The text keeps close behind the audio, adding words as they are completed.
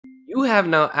You have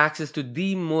now access to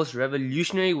the most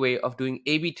revolutionary way of doing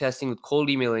A B testing with cold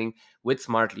emailing with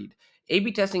Smartlead. A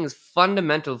B testing is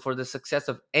fundamental for the success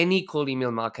of any cold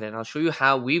email marketer, and I'll show you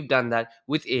how we've done that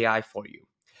with AI for you.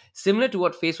 Similar to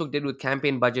what Facebook did with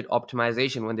campaign budget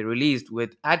optimization when they released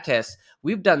with ad tests,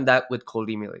 we've done that with cold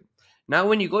emailing. Now,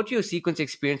 when you go to your sequence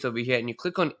experience over here and you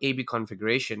click on A B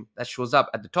configuration that shows up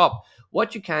at the top,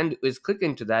 what you can do is click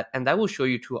into that and that will show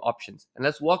you two options. And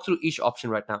let's walk through each option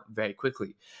right now very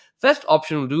quickly. First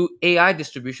option will do AI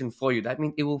distribution for you. That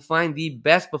means it will find the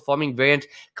best performing variant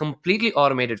completely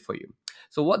automated for you.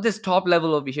 So what this top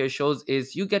level over here shows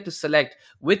is you get to select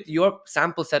with your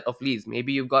sample set of leads.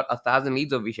 Maybe you've got 1,000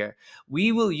 leads over here.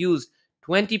 We will use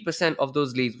 20% of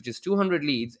those leads, which is 200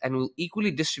 leads, and we'll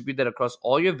equally distribute that across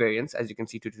all your variants. As you can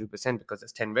see, 2% because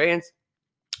there's 10 variants.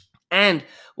 And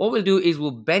what we'll do is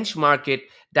we'll benchmark it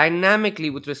dynamically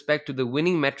with respect to the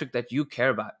winning metric that you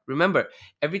care about. Remember,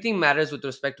 everything matters with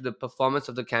respect to the performance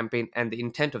of the campaign and the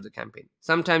intent of the campaign.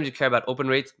 Sometimes you care about open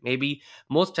rates, maybe.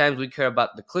 Most times we care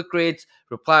about the click rates,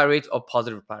 reply rates, or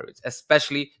positive reply rates,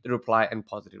 especially the reply and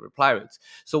positive reply rates.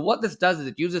 So what this does is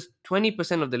it uses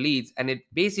 20% of the leads and it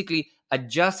basically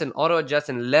adjusts and auto adjusts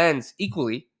and learns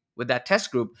equally with that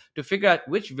test group to figure out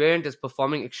which variant is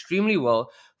performing extremely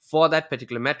well for that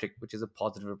particular metric, which is a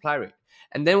positive reply rate.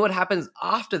 And then what happens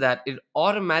after that, it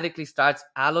automatically starts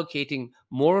allocating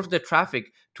more of the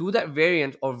traffic to that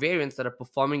variant or variants that are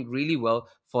performing really well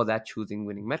for that choosing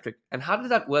winning metric. And how does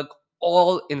that work?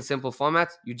 All in simple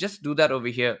formats. You just do that over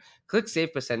here, click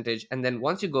save percentage, and then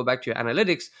once you go back to your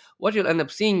analytics, what you'll end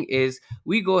up seeing is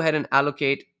we go ahead and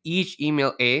allocate each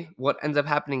email A. What ends up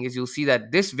happening is you'll see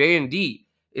that this variant D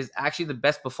is actually the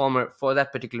best performer for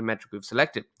that particular metric we've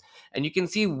selected. And you can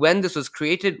see when this was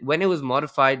created, when it was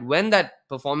modified, when that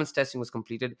performance testing was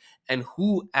completed, and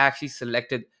who actually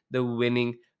selected the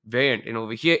winning variant. And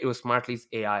over here, it was Smartlead's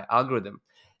AI algorithm.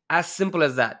 As simple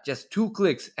as that, just 2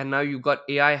 clicks, and now you've got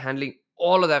AI handling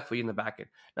all of that for you in the backend.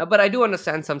 Now, but I do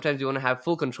understand sometimes you want to have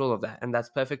full control of that, and that's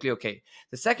perfectly okay.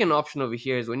 The second option over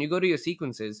here is when you go to your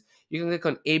sequences, you can click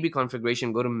on A/B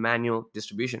configuration, go to manual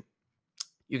distribution.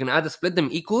 You can either split them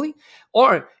equally,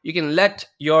 or you can let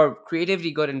your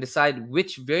creativity go ahead and decide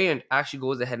which variant actually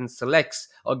goes ahead and selects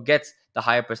or gets the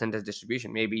higher percentage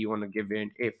distribution. Maybe you want to give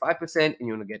variant A 5% and you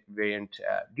want to get variant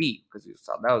D, because you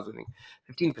saw that was winning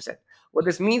 15%. What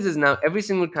this means is now every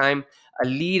single time a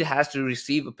lead has to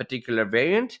receive a particular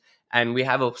variant, and we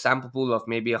have a sample pool of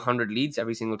maybe 100 leads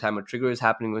every single time a trigger is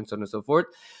happening, and so on and so forth,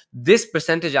 this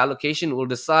percentage allocation will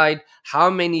decide how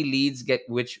many leads get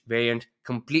which variant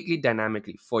completely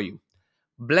dynamically for you.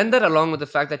 Blend that along with the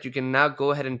fact that you can now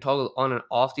go ahead and toggle on and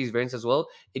off these variants as well.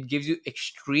 It gives you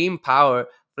extreme power,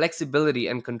 flexibility,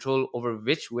 and control over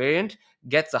which variant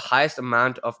gets the highest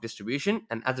amount of distribution,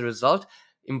 and as a result,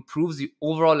 improves the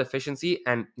overall efficiency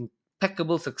and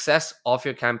impeccable success of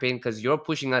your campaign, because you're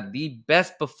pushing out the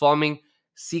best performing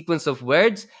sequence of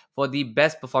words for the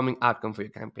best performing outcome for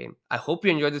your campaign. I hope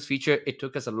you enjoyed this feature. It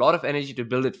took us a lot of energy to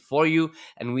build it for you,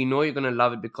 and we know you're going to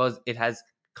love it because it has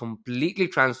completely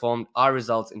transformed our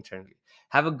results internally.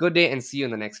 Have a good day and see you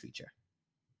in the next feature.